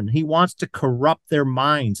children. He wants to corrupt their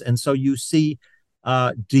minds. And so you see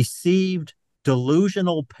deceived,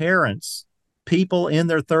 delusional parents, people in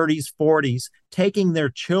their 30s, 40s, taking their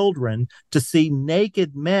children to see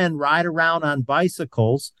naked men ride around on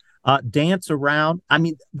bicycles, dance around. I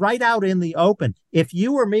mean, right out in the open. If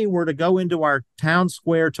you or me were to go into our town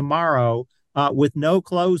square tomorrow with no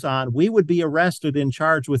clothes on, we would be arrested and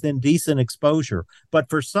charged with indecent exposure. But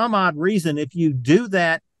for some odd reason, if you do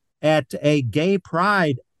that at a gay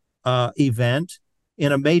pride event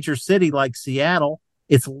in a major city like Seattle,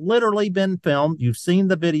 it's literally been filmed. You've seen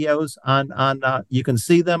the videos on you can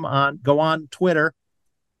see them go on Twitter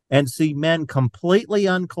and see men completely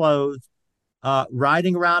unclothed,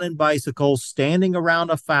 riding around in bicycles, standing around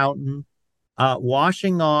a fountain,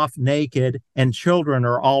 washing off naked, and children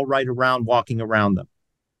are all right around walking around them.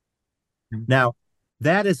 Now,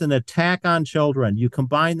 that is an attack on children. You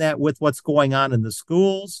combine that with what's going on in the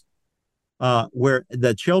schools, where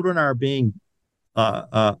the children are being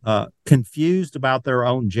confused about their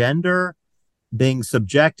own gender, being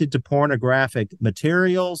subjected to pornographic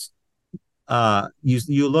materials.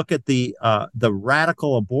 You look at the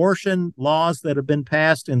radical abortion laws that have been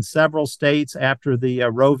passed in several states after the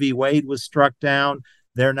Roe v. Wade was struck down.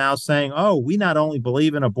 They're now saying, oh, we not only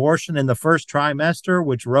believe in abortion in the first trimester,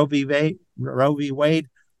 which Roe v. Wade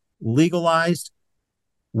legalized,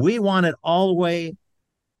 we want it all the way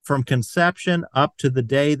from conception up to the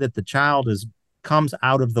day that the child comes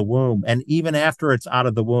out of the womb. And even after it's out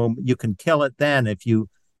of the womb, you can kill it then if you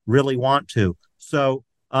really want to. So,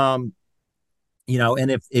 and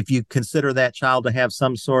if you consider that child to have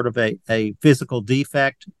some sort of a physical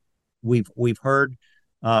defect, we've heard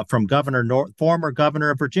from former Governor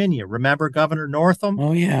of Virginia. Remember Governor Northam?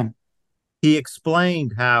 Oh, yeah. He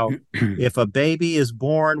explained how if a baby is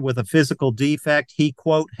born with a physical defect, he,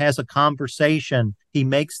 quote, has a conversation. He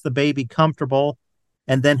makes the baby comfortable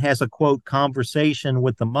and then has a, quote, conversation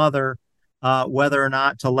with the mother, whether or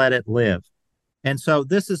not to let it live. And so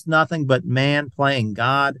this is nothing but man playing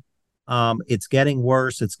God. It's getting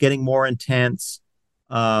worse. It's getting more intense.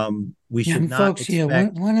 We should not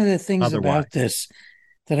expect one of the things otherwise about this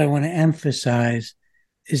that I want to emphasize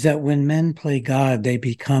is that when men play God, they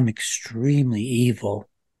become extremely evil.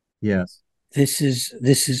 Yes. This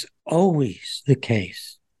is always the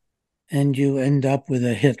case. And you end up with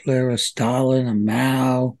a Hitler, a Stalin, a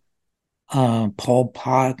Mao, Pol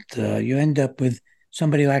Pot. You end up with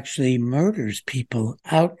somebody who actually murders people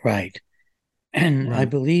outright. And right. I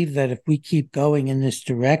believe that if we keep going in this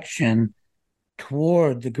direction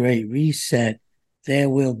toward the Great Reset, there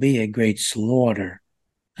will be a great slaughter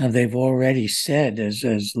They've already said, as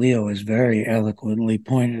Leo has very eloquently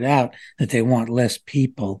pointed out, that they want less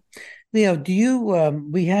people. Leo, do you?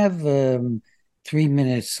 We have 3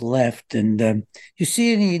 minutes left, and you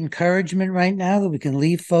see any encouragement right now that we can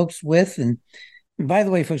leave folks with? And by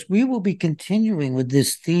the way, folks, we will be continuing with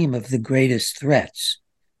this theme of the greatest threats.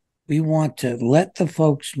 We want to let the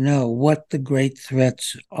folks know what the great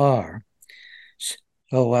threats are.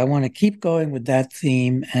 So I want to keep going with that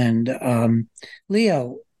theme. And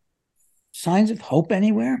Leo, signs of hope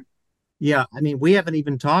anywhere? Yeah, I mean, we haven't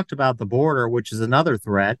even talked about the border, which is another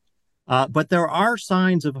threat, but there are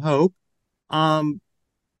signs of hope. And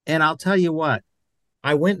I'll tell you what,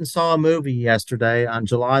 I went and saw a movie yesterday on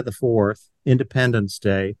July the 4th, Independence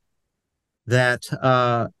Day,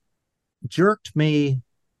 that jerked me,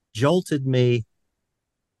 jolted me,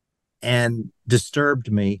 and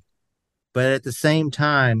disturbed me. But at the same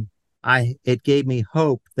time, it gave me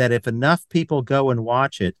hope that if enough people go and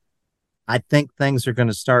watch it, I think things are going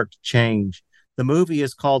to start to change. The movie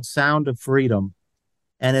is called Sound of Freedom,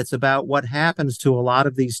 and it's about what happens to a lot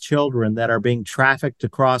of these children that are being trafficked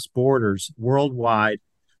across borders worldwide.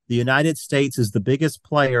 The United States is the biggest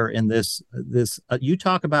player in this. You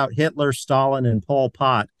talk about Hitler, Stalin, and Pol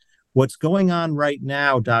Pot. What's going on right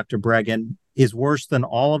now, Dr. Breggin, is worse than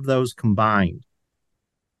all of those combined.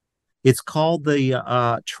 It's called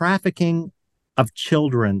the trafficking of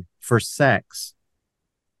children for sex.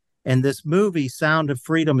 And this movie, Sound of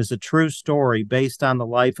Freedom, is a true story based on the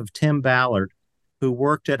life of Tim Ballard, who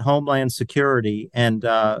worked at Homeland Security and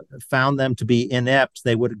found them to be inept.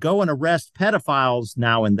 They would go and arrest pedophiles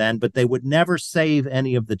now and then, but they would never save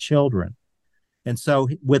any of the children. And so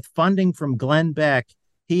with funding from Glenn Beck,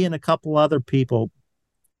 he and a couple other people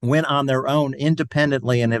went on their own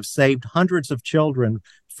independently and have saved hundreds of children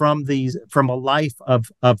from a life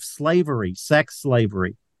of slavery, sex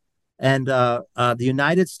slavery. And the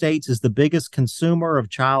United States is the biggest consumer of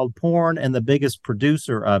child porn and the biggest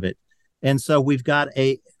producer of it. And so we've got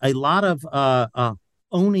a lot of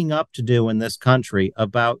owning up to do in this country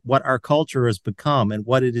about what our culture has become and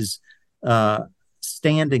what it is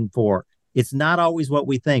standing for. It's not always what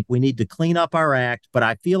we think. We need to clean up our act. But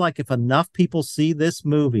I feel like if enough people see this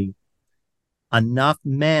movie, enough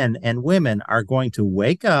men and women are going to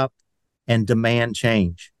wake up and demand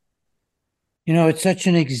change. You know, it's such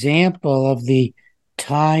an example of the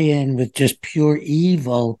tie-in with just pure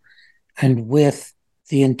evil and with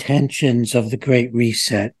the intentions of the Great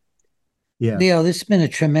Reset. Yeah. Leo, this has been a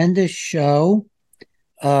tremendous show.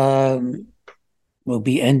 We'll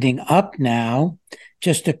be ending up now.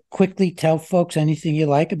 Just to quickly tell folks anything you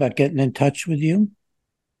like about getting in touch with you.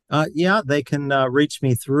 Yeah, they can reach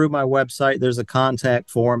me through my website. There's a contact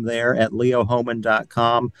form there at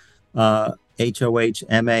leohohmann.com, HOHMANN,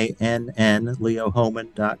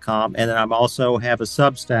 leohohmann.com. And then I'm also have a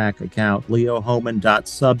Substack account,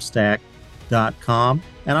 leohohmann.substack.com.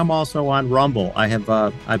 And I'm also on Rumble.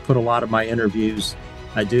 I put a lot of my interviews.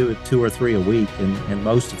 I do 2 or 3 a week, and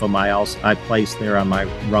most of them I place there on my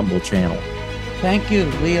Rumble channel. Thank you,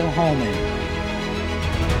 Leo Hohmann.